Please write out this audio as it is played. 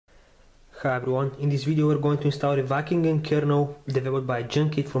Hi everyone, in this video we're going to install the Vikinger kernel developed by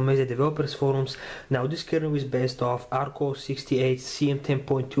Junkit from Mesa developers forums. Now this kernel is based off Arco 68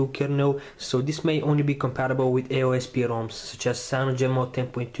 CM10.2 kernel, so this may only be compatible with AOSP ROMs such as CyanogenMod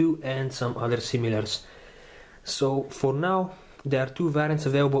 10.2 and some other similars. So for now there are two variants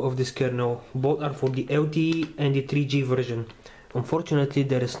available of this kernel, both are for the LTE and the 3G version. Unfortunately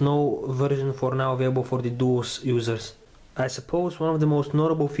there is no version for now available for the dual users. I suppose one of the most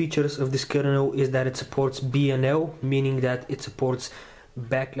notable features of this kernel is that it supports BLN, meaning that it supports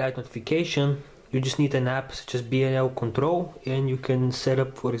backlight notification. You just need an app such as BLN Control and you can set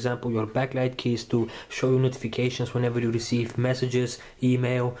up, for example, your backlight keys to show you notifications whenever you receive messages,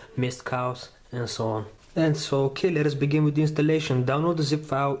 email, missed calls, and so on. And so, okay, let us begin with the installation. Download the zip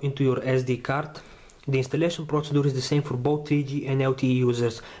file into your SD card. The installation procedure is the same for both 3G and LTE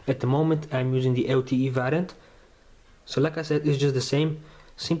users. At the moment I'm using the LTE variant. So like I said, it's just the same.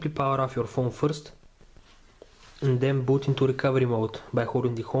 Simply power off your phone first and then boot into recovery mode by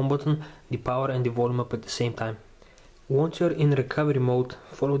holding the home button, the power and the volume up at the same time. Once you're in recovery mode,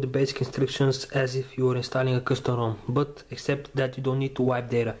 follow the basic instructions as if you were installing a custom ROM, but except that you don't need to wipe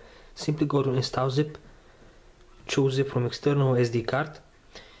data. Simply go to install zip, choose zip from external SD card,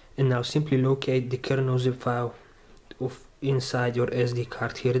 and now simply locate the kernel zip file inside your SD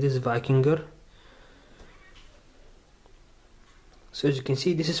card. Here it is, Vikinger. So as you can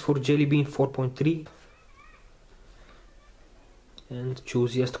see, this is for Jelly Bean 4.3, and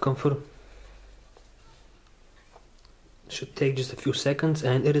choose yes to confirm. Should take just a few seconds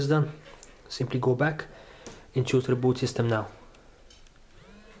and it is done. Simply go back and choose reboot system now.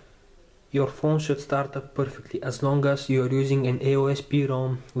 Your phone should start up perfectly as long as you are using an AOSP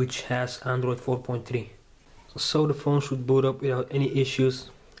ROM which has Android 4.3. So the phone should boot up without any issues.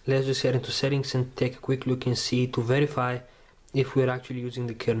 Let's just head into settings and take a quick look and see to verify if we are actually using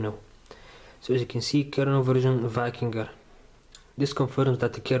the kernel. So as you can see, kernel version Vikinger. This confirms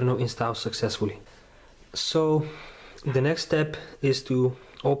that the kernel installs successfully. So the next step is to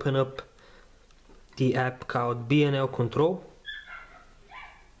open up the app called BLN Control.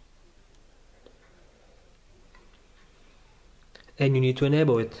 And you need to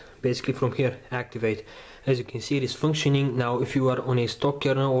enable it, basically from here, activate. As you can see, it is functioning. Now if you are on a stock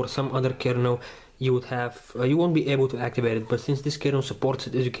kernel or some other kernel, you would have you won't be able to activate it, but since this kernel supports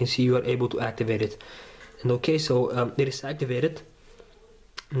it, as you can see, you are able to activate it. And okay, so it is activated.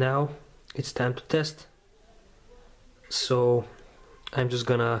 Now it's time to test. So I'm just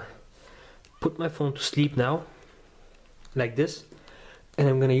gonna put my phone to sleep now, like this, and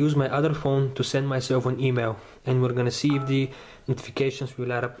I'm gonna use my other phone to send myself an email, and we're gonna see if the notifications will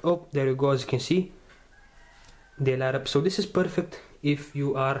light up. Oh, there you go, as you can see, they light up. So this is perfect if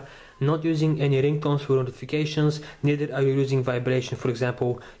you are not using any ringtones for notifications, neither are you using vibration. For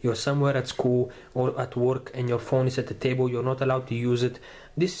example, you're somewhere at school or at work and your phone is at the table, you're not allowed to use it.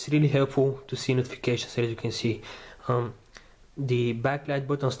 This is really helpful to see notifications. As you can see, the backlight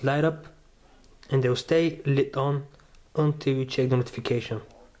buttons light up and they'll stay lit on until you check the notification.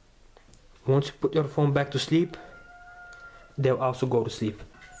 Once you put your phone back to sleep, they'll also go to sleep.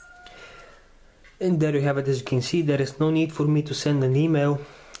 And there you have it. As you can see, there is no need for me to send an email.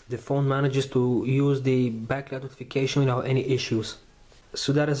 The phone manages to use the backlight notification without any issues.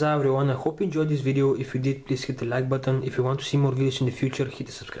 So that is all, everyone. I hope you enjoyed this video. If you did, please hit the like button. If you want to see more videos in the future, hit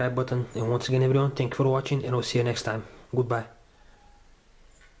the subscribe button. And once again, everyone, thank you for watching and I'll see you next time. Goodbye.